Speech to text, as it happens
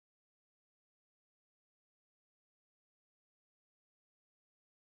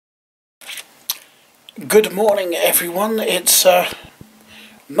Good morning, everyone. It's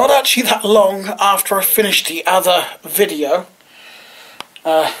not actually that long after I finished the other video.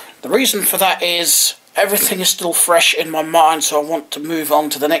 The reason for that is everything is still fresh in my mind, so I want to move on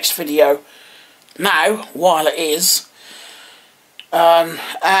to the next video now, while it is. And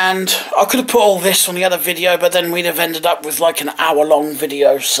I could have put all this on the other video, but then we'd have ended up with like an hour-long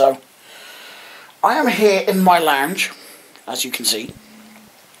video, so I am here in my lounge, as you can see.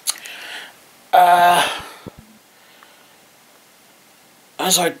 As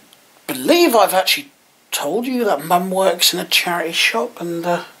I believe I've actually told you that Mum works in a charity shop, and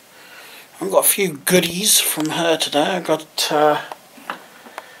I've got a few goodies from her today. I got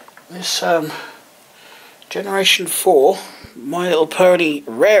this Generation 4 My Little Pony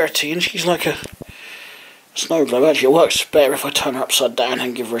rarity, and she's like a snow globe. Actually, it works better if I turn her upside down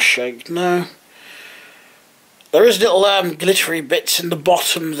and give her a shake. No. There is little glittery bits in the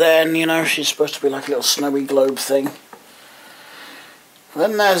bottom there, and you know, she's supposed to be like a little snowy globe thing.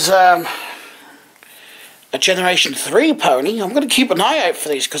 Then there's a Generation 3 pony. I'm going to keep an eye out for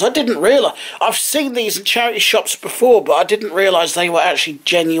these, because I didn't realise. I've seen these in charity shops before, but I didn't realise they were actually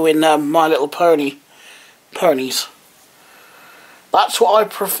genuine My Little Pony ponies. That's what I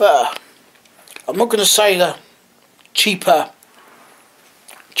prefer. I'm not going to say the cheaper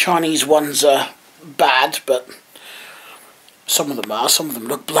Chinese ones are bad, but some of them are. Some of them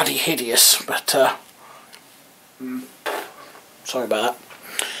look bloody hideous, but sorry about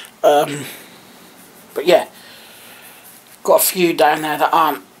that. But yeah, got a few down there that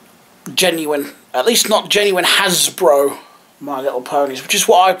aren't genuine, at least not genuine Hasbro My Little Ponies, which is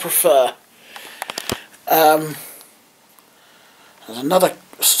what I prefer. There's another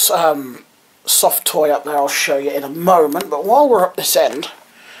soft toy up there I'll show you in a moment, but while we're up this end,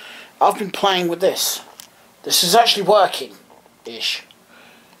 I've been playing with this. This is actually working-ish.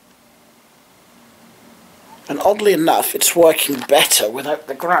 And oddly enough, it's working better without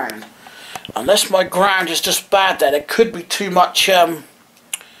the ground. Unless my ground is just bad there could be too much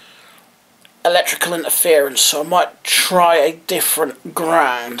electrical interference, so I might try a different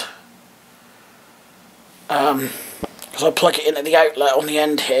ground. Because I plug it into the outlet on the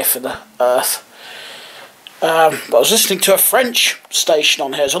end here for the earth. But I was listening to a French station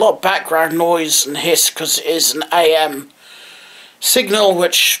on here. There's a lot of background noise and hiss because it is an AM signal,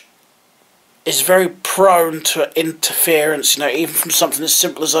 which is very prone to interference. You know, even from something as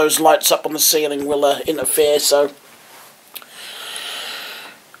simple as those lights up on the ceiling will interfere. So,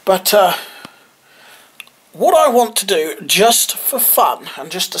 but what I want to do, just for fun and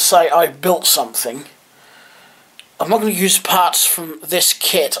just to say I built something, I'm not going to use parts from this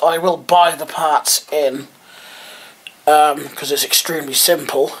kit. I will buy the parts in. Because it's extremely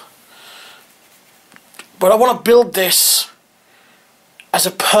simple, but I want to build this as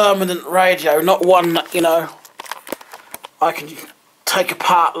a permanent radio, not one that, you know, I can take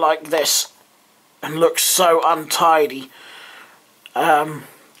apart like this and look so untidy,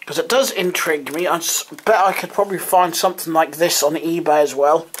 because it does intrigue me. I bet I could probably find something like this on eBay as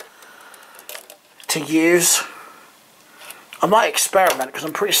well to use. I might experiment, because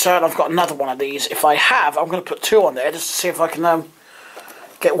I'm pretty certain I've got another one of these. If I have, I'm going to put two on there just to see if I can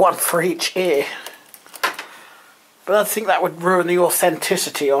get one for each ear. But I think that would ruin the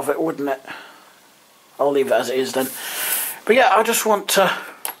authenticity of it, wouldn't it? I'll leave it as it is then. But yeah, I just want to...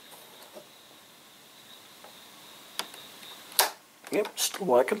 Yep, still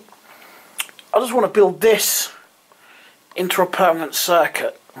working. I just want to build this into a permanent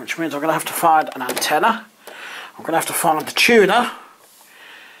circuit, which means I'm going to have to find an antenna. I'm going to have to find the tuner,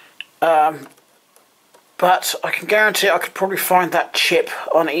 but I can guarantee I could probably find that chip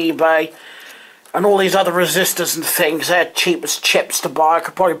on eBay, and all these other resistors and things. They're cheap as chips to buy. I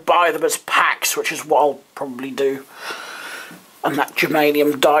could probably buy them as packs, which is what I'll probably do, and that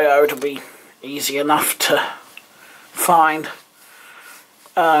germanium diode will be easy enough to find.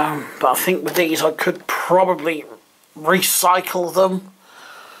 But I think with these I could probably recycle them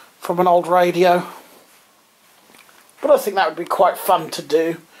from an old radio. But I think that would be quite fun to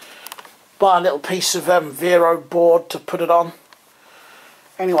do. Buy a little piece of Vero board to put it on.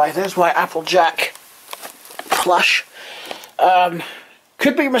 Anyway, there's my Applejack plush.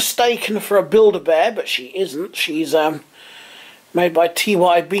 Could be mistaken for a Build-A-Bear, but she isn't. She's made by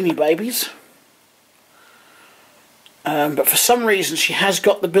TY Beanie Babies. But for some reason she has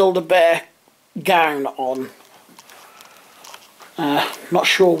got the Build-A-Bear gown on. Not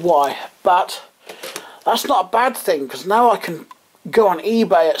sure why, but that's not a bad thing, because now I can go on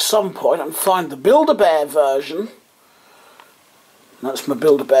eBay at some point and find the Build-A-Bear version. That's my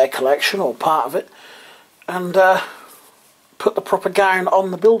Build-A-Bear collection, or part of it. And put the proper gown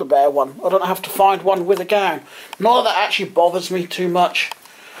on the Build-A-Bear one. I don't have to find one with a gown. Not that that actually bothers me too much.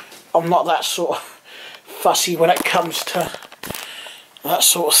 I'm not that sort of fussy when it comes to that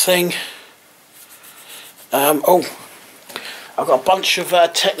sort of thing. Oh, I've got a bunch of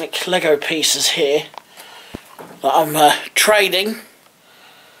Technic Lego pieces here that I'm trading.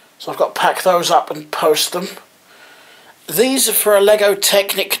 So I've got to pack those up and post them. These are for a Lego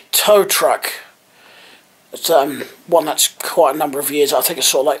Technic tow truck. It's one that's quite a number of years. I think it's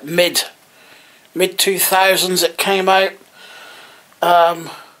sort of like mid 2000s it came out.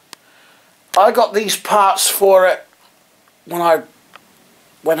 I got these parts for it when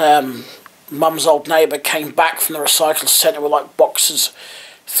Mum's old neighbour came back from the recycle centre with like boxes,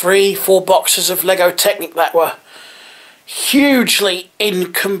 3-4 boxes of Lego Technic that were hugely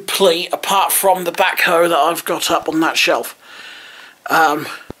incomplete, apart from the backhoe that I've got up on that shelf. That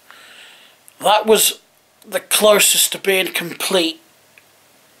was the closest to being complete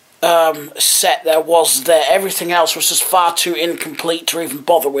set there was there. Everything else was just far too incomplete to even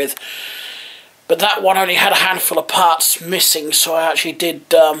bother with. But that one only had a handful of parts missing, so I actually did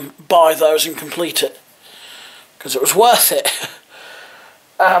buy those and complete it, because it was worth it.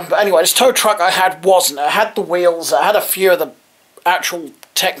 But anyway, this tow truck I had wasn't. It had the wheels, it had a few of the actual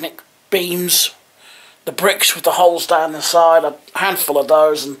Technic beams, the bricks with the holes down the side, a handful of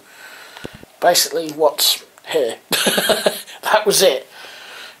those, and basically what's here. That was it.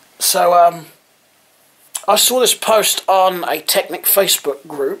 So I saw this post on a Technic Facebook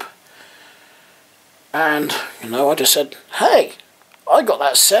group, and you know, I just said, hey, I got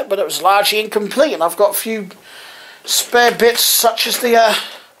that set, but it was largely incomplete, and I've got a few spare bits such as the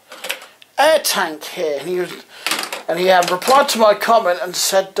air tank here. And he replied to my comment and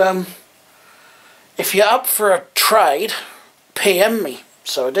said, if you're up for a trade, PM me.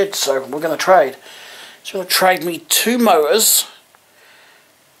 So I did, so we're going to trade. He's going to trade me 2 motors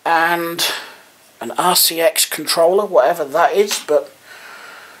and an RCX controller, whatever that is, but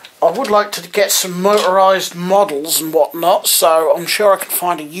I would like to get some motorised models and whatnot, so I'm sure I can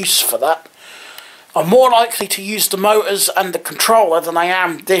find a use for that. I'm more likely to use the motors and the controller than I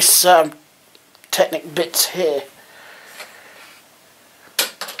am this Technic bits here.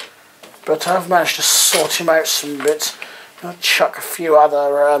 But I've managed to sort him out some bits. I'll chuck a few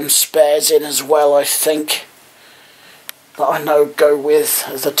other spares in as well, I think, that I know go with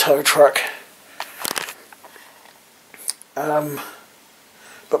the tow truck.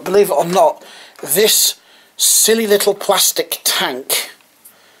 But believe it or not, this silly little plastic tank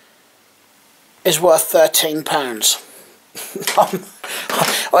is worth £13.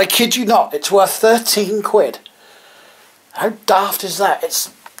 I kid you not, it's worth 13 quid. How daft is that?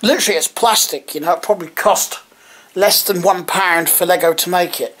 It's literally, it's plastic, you know. It probably cost less than £1 for Lego to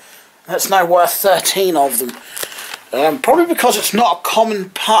make it. That's now worth 13 of them. Probably because it's not a common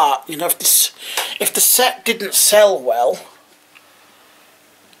part. You know, if the set didn't sell well,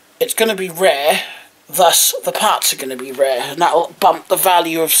 it's going to be rare, thus the parts are going to be rare, and that'll bump the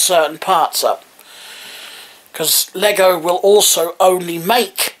value of certain parts up. Because Lego will also only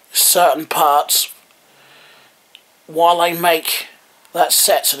make certain parts while they make that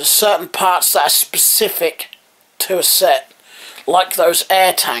set. So there's certain parts that are specific to a set, like those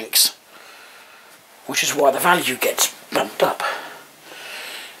air tanks, which is why the value gets bumped up.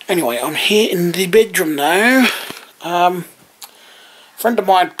 Anyway, I'm here in the bedroom now. A friend of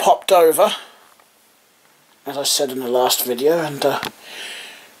mine popped over, as I said in the last video, and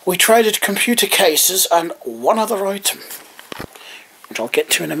we traded computer cases and one other item, which I'll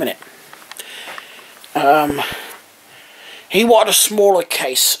get to in a minute. He wanted a smaller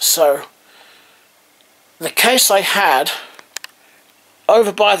case, so the case I had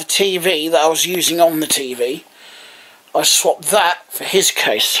over by the TV that I was using on the TV, I swapped that for his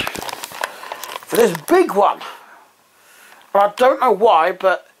case, for this big one. And I don't know why,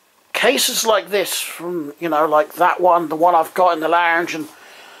 but cases like this, from, you know, like that one, the one I've got in the lounge, and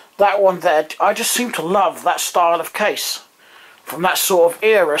that one there, I just seem to love that style of case from that sort of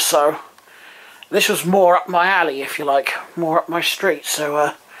era. So this was more up my alley, if you like, more up my street.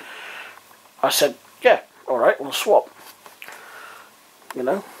 So I said, yeah, alright, we'll swap. You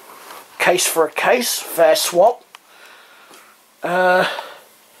know, case for a case, fair swap. But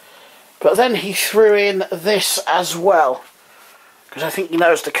then he threw in this as well, because I think he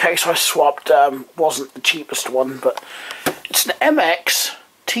knows the case I swapped wasn't the cheapest one, but it's an MX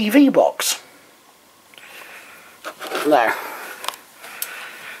TV box. Now,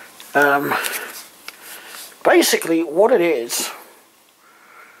 basically what it is,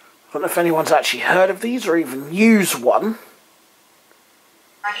 I don't know if anyone's actually heard of these or even used one.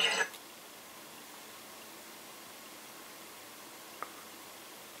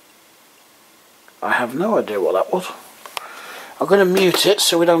 I have no idea what that was. I'm going to mute it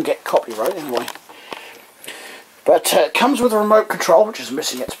so we don't get copyright anyway. But it comes with a remote control, which is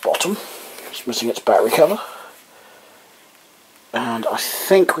missing its bottom. It's missing its battery cover. And I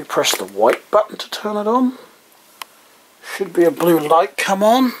think we press the white button to turn it on. Should be a blue light come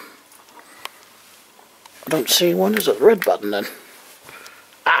on. I don't see one. Is it the red button then?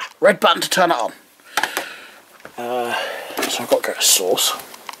 Ah, red button to turn it on. So I've got to go to source.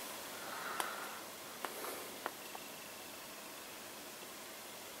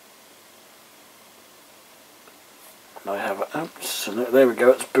 And I have it. So there we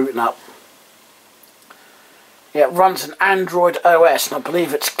go. It's booting up. Yeah, it runs an Android OS, and I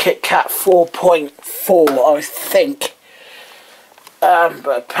believe it's KitKat 4.4, I think.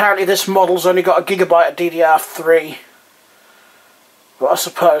 But apparently this model's only got a gigabyte of DDR3. But I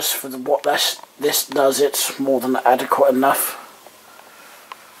suppose for what this does, it's more than adequate enough.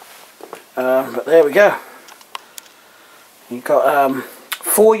 But there we go. You've got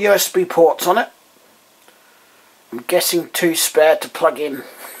 4 USB ports on it. I'm guessing 2 spare to plug in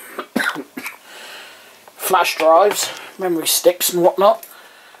flash drives, memory sticks and whatnot.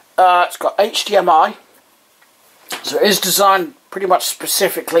 It's got HDMI, so it is designed pretty much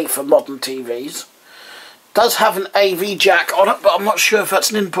specifically for modern TVs. Does have an AV jack on it, but I'm not sure if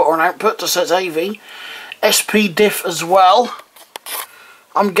that's an input or an output. It just says AV. SP-Diff as well.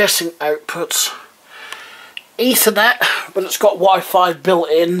 I'm guessing outputs. Ethernet, but it's got Wi-Fi built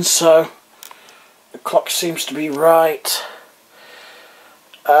in, so the clock seems to be right.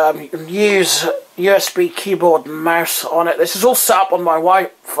 You can use USB keyboard and mouse on it. This is all set up on my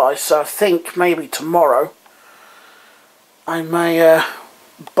Wi-Fi, so I think maybe tomorrow I may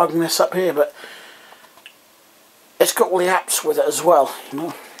bung this up here, but it's got all the apps with it as well, you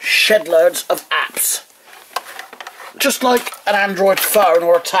know, shed loads of apps, just like an Android phone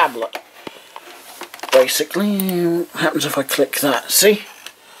or a tablet. Basically, what happens if I click that? See,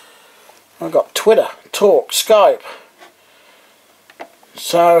 I've got Twitter, Talk, Skype.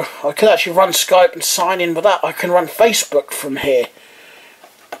 So I could actually run Skype and sign in with that. I can run Facebook from here.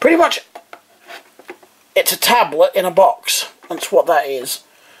 Pretty much, it's a tablet in a box. That's what that is.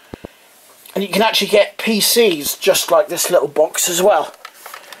 And you can actually get PCs just like this little box as well.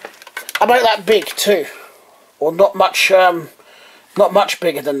 About that big too, or not much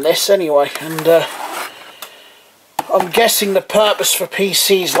bigger than this anyway. And I'm guessing the purpose for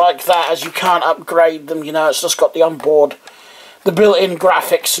PCs like that, as you can't upgrade them, you know, it's just got the onboard, the built-in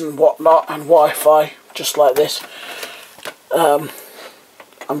graphics and whatnot, and Wi-Fi, just like this.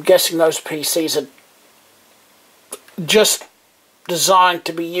 I'm guessing those PCs are just designed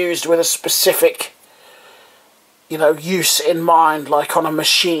to be used with a specific, you know, use in mind, like on a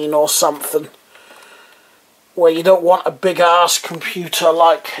machine or something, where you don't want a big-ass computer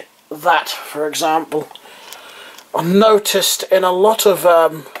like that, for example. I've noticed in a lot of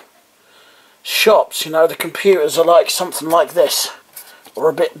shops, you know, the computers are like something like this, or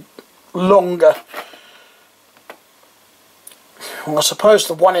a bit longer. Well, I suppose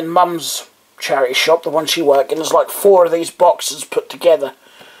the one in Mum's charity shop, the one she worked in, is like 4 of these boxes put together,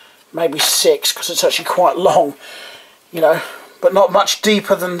 maybe 6, because it's actually quite long, you know, but not much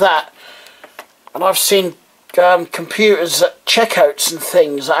deeper than that. And I've seen computers at checkouts and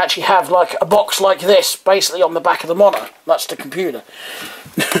things that actually have like a box like this basically on the back of the monitor. That's the computer.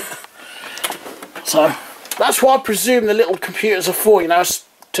 So that's what I presume the little computers are for, you know,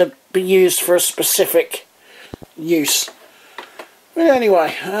 to be used for a specific use. But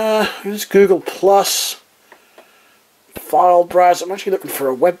anyway, there's Google Plus, file browser. I'm actually looking for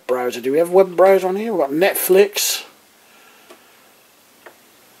a web browser. Do we have a web browser on here? We've got Netflix.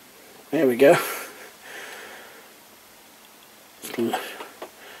 There we go.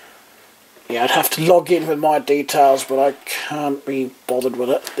 Yeah, I'd have to log in with my details, but I can't be bothered with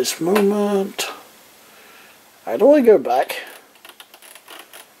it at this moment. How do I go back?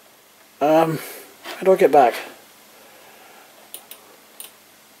 How do I get back?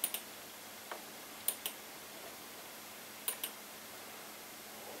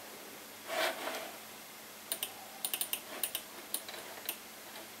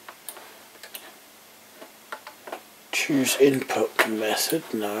 Choose input method,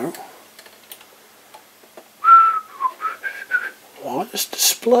 no. Wireless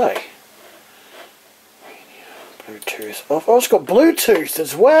display. Bluetooth off. Oh, it's got Bluetooth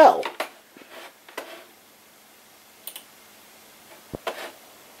as well.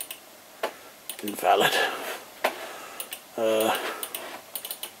 Invalid.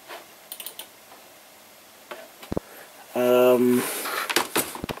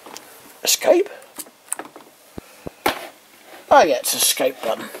 Escape? Oh yeah, it's escape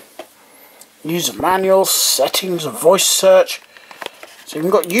button. User manual, settings, voice search. So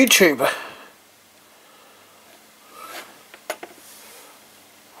you've got YouTube.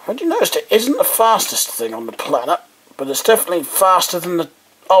 Have you noticed it isn't the fastest thing on the planet, but it's definitely faster than the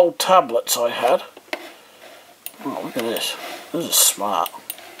old tablets I had. Oh, look at this. This is smart.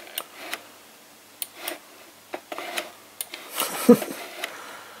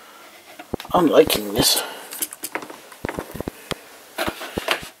 I'm liking this.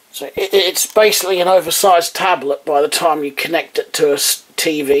 So it's basically an oversized tablet by the time you connect it to a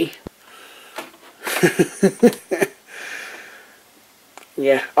TV.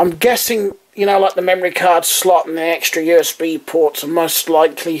 Yeah, I'm guessing, you know, like the memory card slot and the extra USB ports are most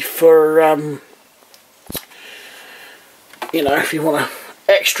likely for, you know, if you want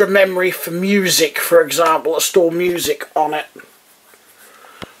extra memory for music, for example, to store music on it.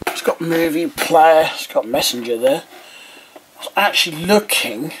 It's got movie player, it's got Messenger there. I was actually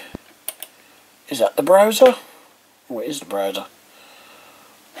looking, is that the browser? Oh, it is the browser.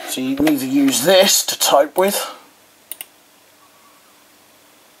 So you can either use this to type with,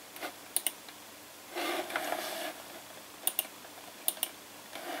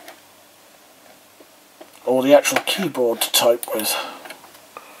 or the actual keyboard to type with.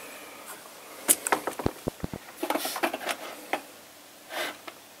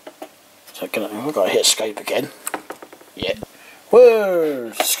 So I've got to hit escape again. Yeah.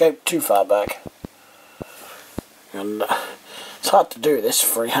 Whoa! Escape too far back. And it's hard to do this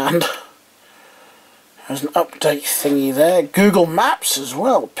freehand. There's an update thingy there. Google Maps as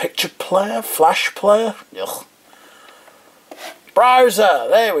well. Picture player, flash player. Ugh. Browser.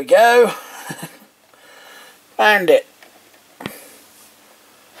 There we go. Found it.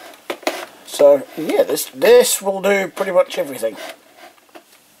 So yeah, this will do pretty much everything.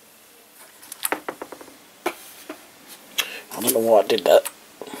 I don't know why I did that.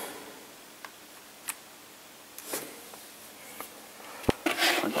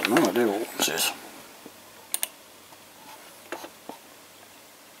 I've got no idea what this is.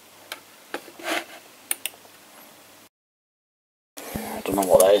 I don't know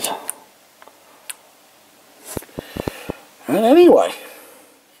what that is. And anyway,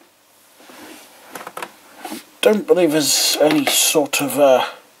 I don't believe there's any sort of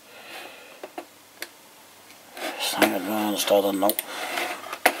advanced, I don't know.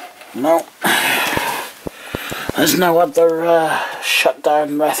 No, there's no other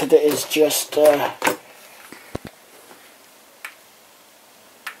shutdown method. It is just to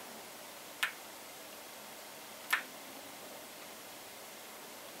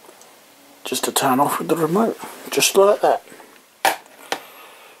turn off with the remote, just like that.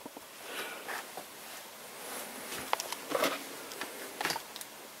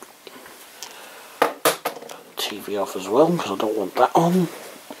 TV off as well, because I don't want that on,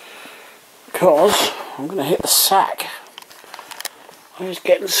 because I'm going to hit the sack. I was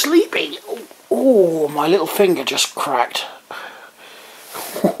getting sleepy. Oh, my little finger just cracked.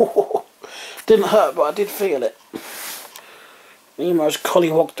 Didn't hurt, but I did feel it. Nemo's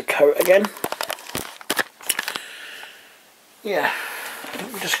collywogged the coat again. Yeah,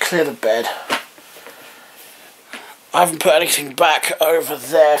 let me just clear the bed. I haven't put anything back over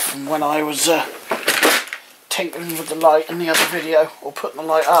there from when I was tinkering with the light in the other video, or putting the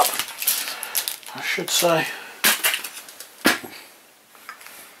light up, I should say.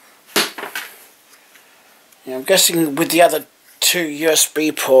 Yeah, I'm guessing with the other two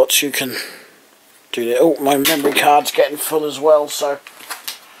USB ports you can do that. Oh, my memory card's getting full as well, so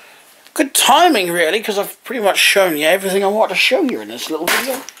good timing really, because I've pretty much shown you everything I want to show you in this little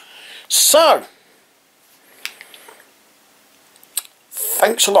video. So,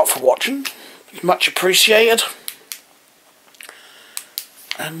 thanks a lot for watching. It's much appreciated.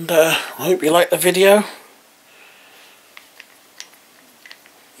 And I hope you like the video.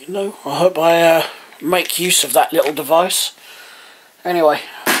 You know, I hope I make use of that little device. Anyway,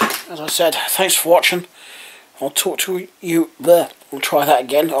 as I said, thanks for watching. I'll talk to you there. We'll try that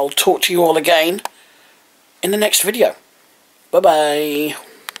again. I'll talk to you all again in the next video. Bye bye.